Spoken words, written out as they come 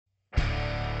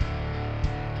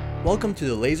Welcome to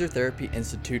the Laser Therapy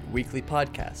Institute weekly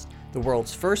podcast, the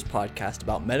world's first podcast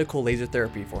about medical laser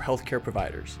therapy for healthcare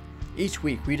providers. Each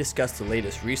week, we discuss the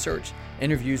latest research,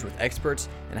 interviews with experts,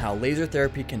 and how laser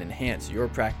therapy can enhance your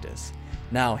practice.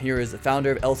 Now, here is the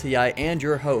founder of LTI and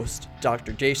your host,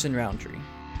 Dr. Jason Roundtree.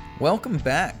 Welcome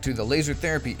back to the Laser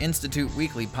Therapy Institute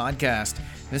weekly podcast.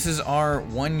 This is our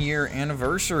 1-year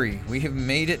anniversary. We have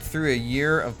made it through a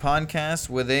year of podcasts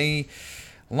with a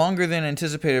longer than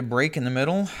anticipated break in the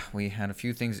middle. We had a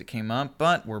few things that came up,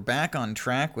 but we're back on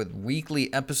track with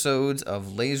weekly episodes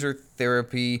of laser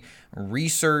therapy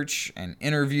research and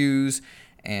interviews,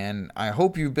 and I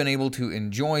hope you've been able to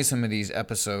enjoy some of these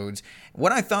episodes.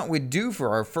 What I thought we'd do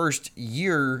for our first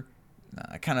year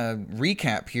kind of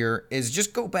recap here is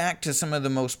just go back to some of the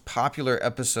most popular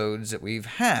episodes that we've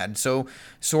had. So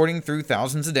sorting through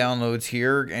thousands of downloads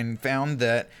here and found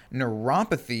that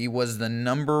neuropathy was the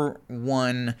number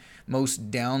one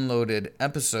most downloaded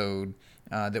episode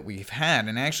that we've had.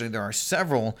 And actually there are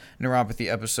several neuropathy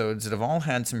episodes that have all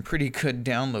had some pretty good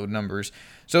download numbers.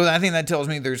 So I think that tells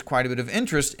me there's quite a bit of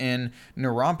interest in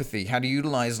neuropathy, how to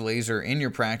utilize laser in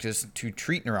your practice to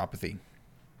treat neuropathy.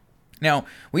 Now,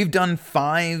 we've done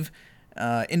 5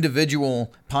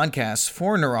 individual podcasts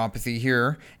for neuropathy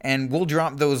here, and we'll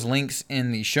drop those links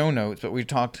in the show notes, but we've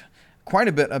talked quite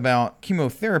a bit about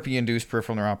chemotherapy-induced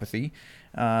peripheral neuropathy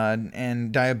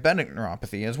and diabetic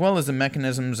neuropathy, as well as the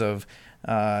mechanisms of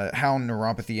how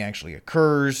neuropathy actually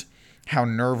occurs, how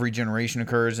nerve regeneration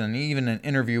occurs, and even an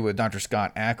interview with Dr.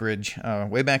 Scott Ackridge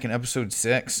way back in episode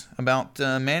 6 about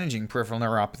managing peripheral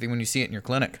neuropathy when you see it in your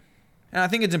clinic. And I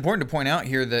think it's important to point out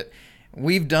here that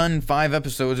we've done 5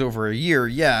 episodes over a year,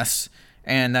 yes,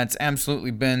 and that's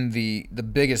absolutely been the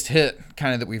biggest hit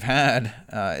kind of that we've had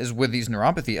is with these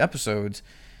neuropathy episodes.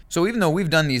 So even though we've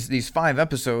done these 5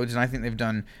 episodes, and I think they've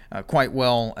done quite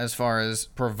well as far as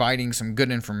providing some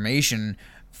good information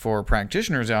for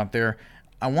practitioners out there,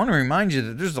 I want to remind you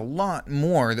that there's a lot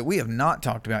more that we have not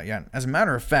talked about yet. As a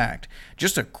matter of fact,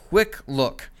 just a quick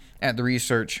look at the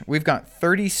research, we've got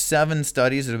 37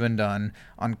 studies that have been done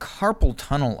on carpal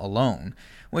tunnel alone,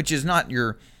 which is not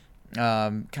your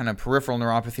kind of peripheral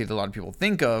neuropathy that a lot of people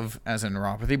think of as a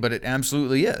neuropathy, but it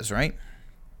absolutely is, right?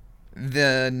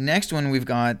 The next one, we've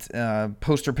got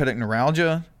postherpetic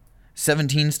neuralgia,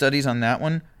 17 studies on that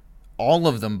one. All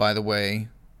of them, by the way,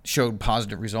 showed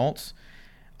positive results.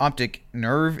 Optic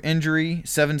nerve injury,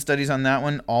 7 studies on that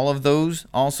one. All of those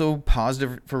also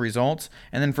positive for results.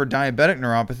 And then for diabetic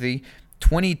neuropathy,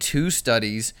 22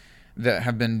 studies that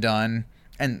have been done.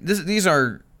 And these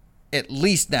are at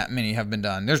least that many have been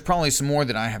done. There's probably some more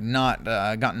that I have not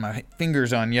gotten my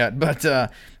fingers on yet, but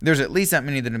there's at least that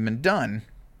many that have been done.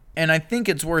 And I think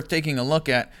it's worth taking a look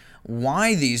at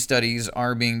why these studies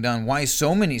are being done, why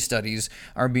so many studies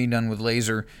are being done with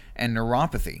laser and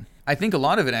neuropathy. I think a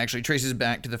lot of it actually traces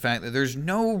back to the fact that there's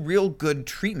no real good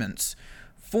treatments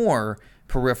for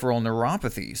peripheral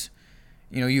neuropathies.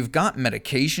 You know, you've got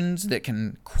medications that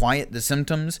can quiet the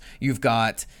symptoms. You've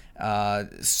got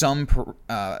some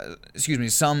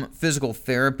physical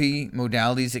therapy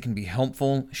modalities that can be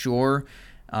helpful, sure,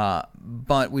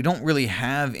 but we don't really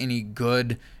have any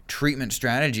good treatment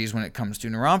strategies when it comes to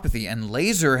neuropathy. And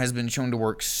laser has been shown to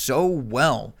work so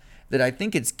well that I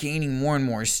think it's gaining more and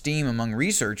more steam among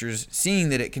researchers, seeing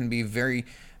that it can be very,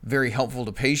 very helpful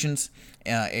to patients.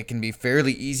 It can be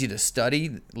fairly easy to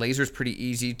study. Laser is pretty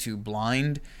easy to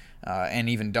blind and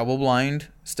even double-blind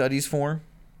studies for.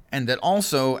 And that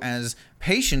also, as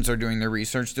patients are doing their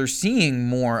research, they're seeing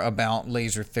more about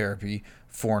laser therapy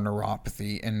for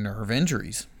neuropathy and nerve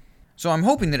injuries. So I'm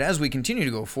hoping that as we continue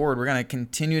to go forward, we're going to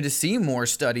continue to see more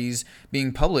studies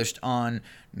being published on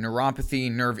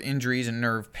neuropathy, nerve injuries, and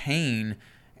nerve pain,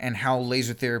 and how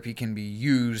laser therapy can be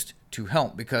used to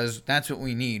help, because that's what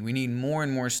we need. We need more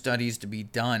and more studies to be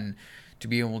done to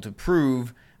be able to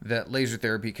prove that laser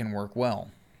therapy can work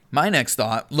well. My next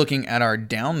thought, looking at our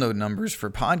download numbers for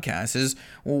podcasts, is,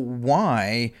 well,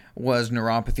 why was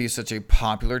neuropathy such a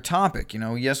popular topic? You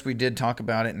know, yes, we did talk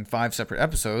about it in 5 separate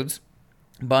episodes,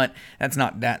 but that's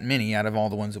not that many out of all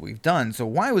the ones that we've done. So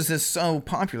why was this so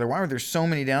popular? Why were there so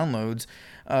many downloads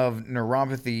of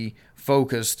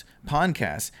neuropathy-focused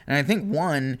podcasts? And I think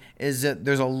one is that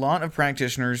there's a lot of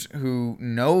practitioners who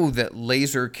know that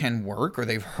laser can work, or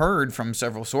they've heard from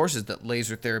several sources that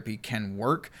laser therapy can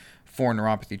work for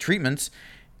neuropathy treatments,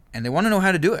 and they want to know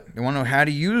how to do it. They want to know how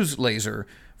to use laser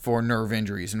for nerve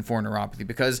injuries and for neuropathy,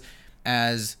 because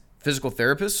as physical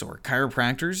therapists or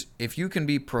chiropractors, if you can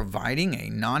be providing a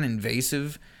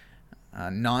non-invasive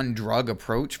non-drug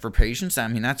approach for patients. I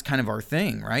mean, that's kind of our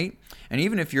thing, right? And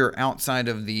even if you're outside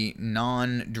of the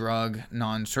non-drug,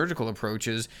 non-surgical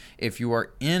approaches, if you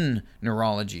are in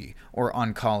neurology or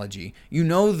oncology, you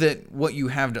know that what you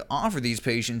have to offer these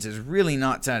patients is really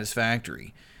not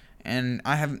satisfactory. And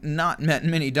I have not met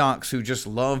many docs who just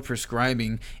love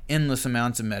prescribing endless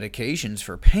amounts of medications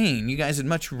for pain. You guys would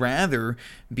much rather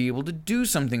be able to do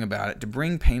something about it to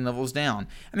bring pain levels down.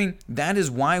 I mean, that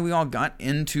is why we all got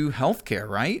into healthcare,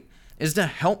 right? Is to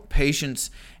help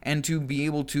patients and to be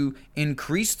able to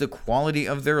increase the quality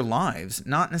of their lives,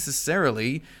 not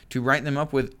necessarily to write them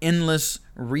up with endless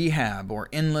rehab or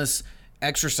endless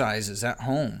exercises at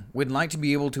home. We'd like to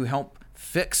be able to help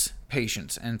fix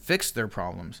patients and fix their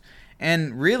problems.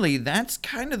 And really, that's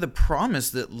kind of the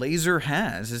promise that laser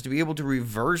has, is to be able to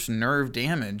reverse nerve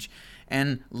damage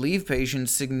and leave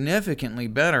patients significantly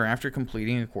better after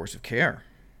completing a course of care.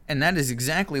 And that is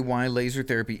exactly why laser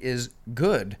therapy is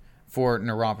good for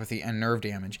neuropathy and nerve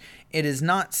damage. It is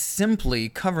not simply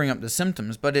covering up the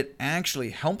symptoms, but it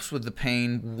actually helps with the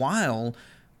pain while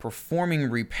performing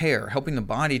repair, helping the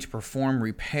body to perform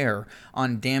repair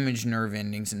on damaged nerve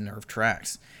endings and nerve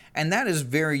tracts. And that is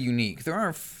very unique. There are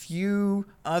a few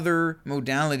other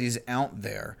modalities out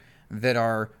there that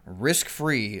are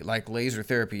risk-free, like laser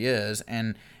therapy is,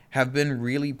 and have been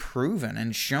really proven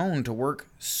and shown to work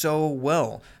so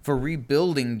well for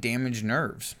rebuilding damaged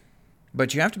nerves.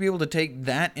 But you have to be able to take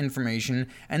that information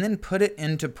and then put it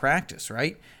into practice,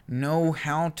 right? Know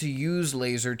how to use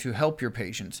laser to help your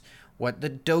patients, what the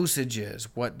dosage is,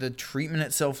 what the treatment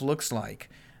itself looks like,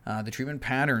 the treatment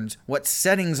patterns, what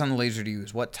settings on the laser to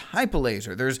use, what type of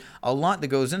laser. There's a lot that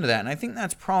goes into that, and I think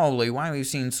that's probably why we've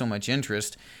seen so much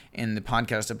interest in the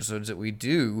podcast episodes that we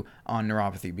do on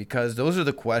neuropathy, because those are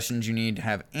the questions you need to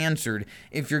have answered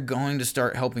if you're going to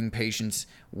start helping patients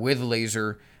with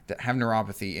laser that have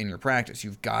neuropathy in your practice.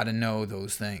 You've got to know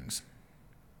those things.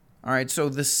 All right, so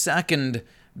the second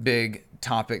big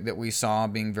topic that we saw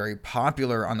being very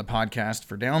popular on the podcast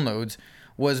for downloads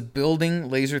was building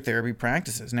laser therapy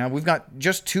practices. Now, we've got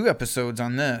just 2 episodes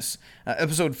on this,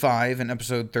 episode 5 and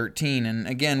episode 13. And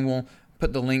again, we'll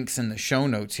put the links in the show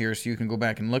notes here so you can go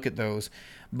back and look at those.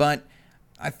 But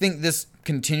I think this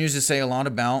continues to say a lot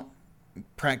about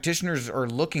practitioners are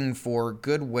looking for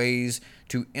good ways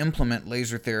to implement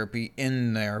laser therapy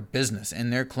in their business, in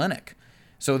their clinic,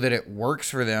 so that it works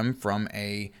for them from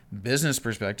a business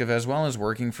perspective as well as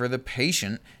working for the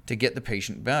patient to get the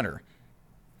patient better.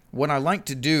 What I like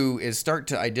to do is start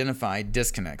to identify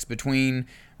disconnects between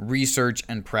research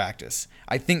and practice.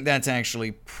 I think that's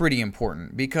actually pretty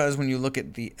important, because when you look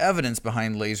at the evidence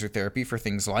behind laser therapy for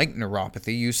things like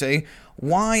neuropathy, you say,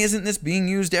 why isn't this being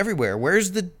used everywhere?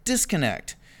 Where's the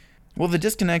disconnect? Well, the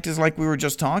disconnect is like we were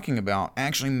just talking about,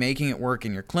 actually making it work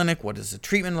in your clinic. What does the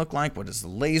treatment look like? What does the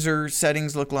laser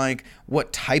settings look like?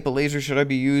 What type of laser should I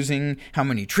be using? How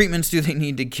many treatments do they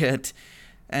need to get?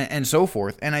 And so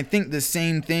forth. And I think the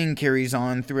same thing carries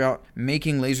on throughout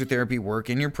making laser therapy work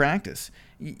in your practice.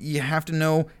 You have to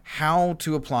know how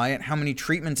to apply it, how many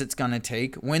treatments it's going to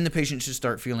take, when the patient should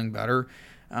start feeling better.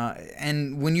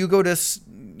 And when you go to,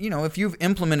 if you've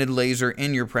implemented laser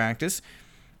in your practice,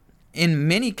 in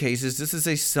many cases, this is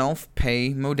a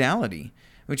self-pay modality,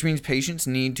 which means patients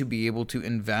need to be able to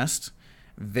invest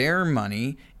their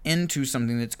money into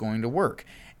something that's going to work.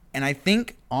 And I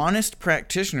think honest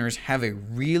practitioners have a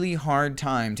really hard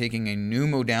time taking a new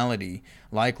modality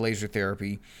like laser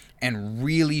therapy and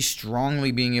really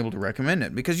strongly being able to recommend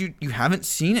it, because you haven't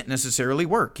seen it necessarily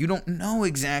work. You don't know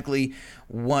exactly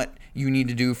what you need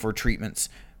to do for treatments,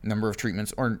 number of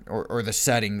treatments, or the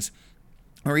settings,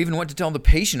 or even what to tell the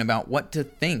patient about what to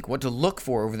think, what to look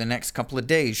for over the next couple of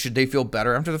days. Should they feel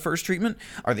better after the first treatment?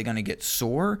 Are they going to get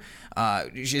sore?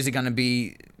 Is it going to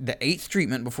be the 8th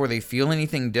treatment before they feel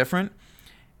anything different?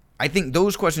 I think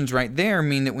those questions right there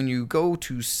mean that when you go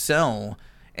to sell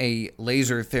a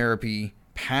laser therapy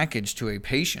package to a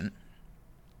patient,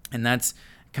 and that's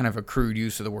kind of a crude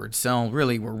use of the word sell,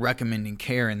 really we're recommending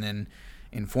care and then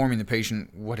informing the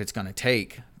patient what it's going to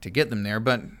take to get them there,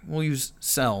 but we'll use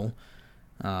sell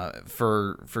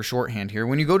for shorthand here.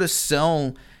 When you go to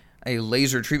sell a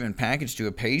laser treatment package to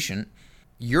a patient,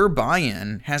 your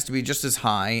buy-in has to be just as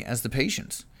high as the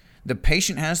patient's. The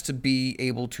patient has to be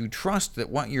able to trust that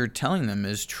what you're telling them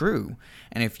is true.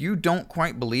 And if you don't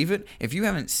quite believe it, if you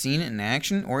haven't seen it in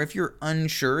action, or if you're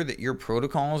unsure that your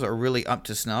protocols are really up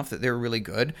to snuff, that they're really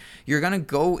good, you're going to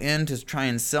go in to try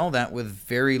and sell that with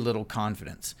very little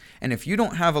confidence. And if you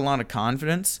don't have a lot of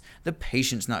confidence, the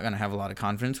patient's not going to have a lot of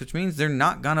confidence, which means they're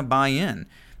not going to buy in.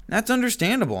 That's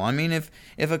understandable. I mean, if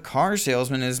a car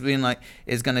salesman is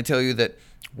going to tell you that,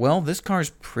 well, this car's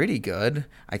pretty good,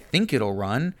 I think it'll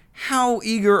run, how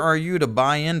eager are you to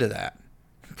buy into that?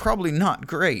 Probably not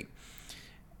great.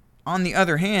 On the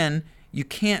other hand, you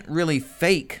can't really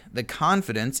fake the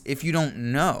confidence if you don't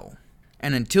know.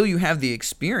 And until you have the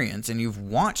experience and you've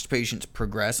watched patients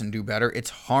progress and do better, it's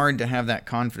hard to have that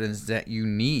confidence that you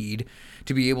need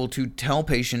to be able to tell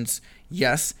patients,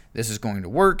 yes, this is going to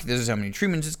work, this is how many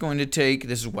treatments it's going to take,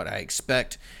 this is what I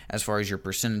expect as far as your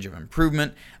percentage of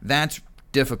improvement. That's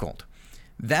difficult.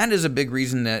 That is a big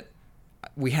reason that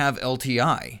we have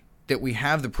LTI, that we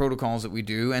have the protocols that we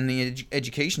do and the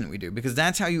education that we do, because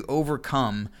that's how you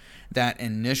overcome that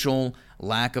initial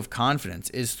lack of confidence,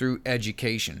 is through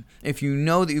education. If you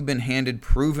know that you've been handed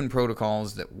proven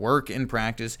protocols that work in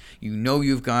practice, you know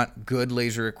you've got good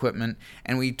laser equipment,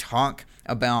 and we talk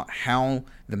about how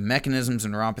the mechanisms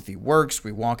in neuropathy works,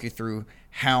 we walk you through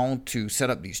how to set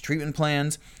up these treatment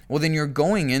plans, well, then you're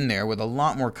going in there with a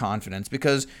lot more confidence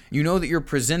because you know that you're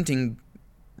presenting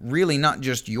really not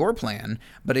just your plan,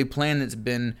 but a plan that's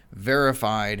been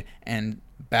verified and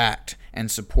backed and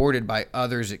supported by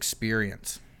others'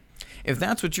 experience. If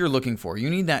that's what you're looking for, you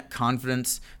need that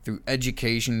confidence through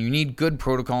education, you need good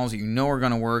protocols that you know are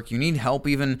going to work, you need help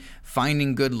even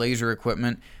finding good laser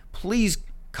equipment, please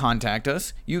contact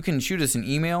us. You can shoot us an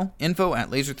email,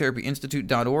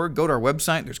 info@lasertherapyinstitute.org. Go to our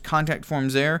website. There's contact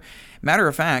forms there. Matter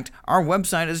of fact, our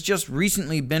website has just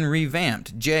recently been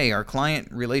revamped. Jay, our client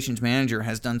relations manager,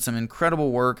 has done some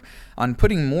incredible work on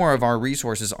putting more of our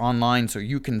resources online so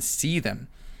you can see them.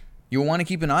 You'll want to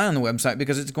keep an eye on the website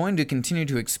because it's going to continue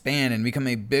to expand and become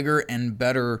a bigger and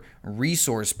better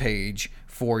resource page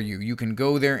for you. You can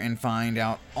go there and find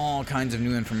out all kinds of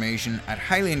new information. I'd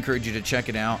highly encourage you to check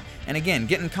it out. And again,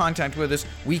 get in contact with us.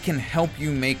 We can help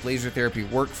you make laser therapy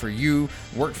work for you,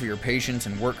 work for your patients,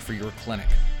 and work for your clinic.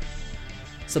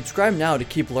 Subscribe now to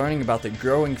keep learning about the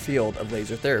growing field of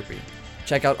laser therapy.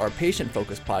 Check out our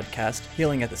patient-focused podcast,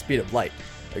 Healing at the Speed of Light,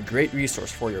 a great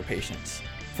resource for your patients.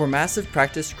 For massive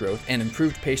practice growth and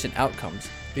improved patient outcomes,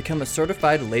 become a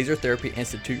certified Laser Therapy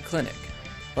Institute clinic.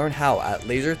 Learn how at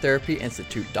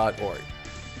lasertherapyinstitute.org.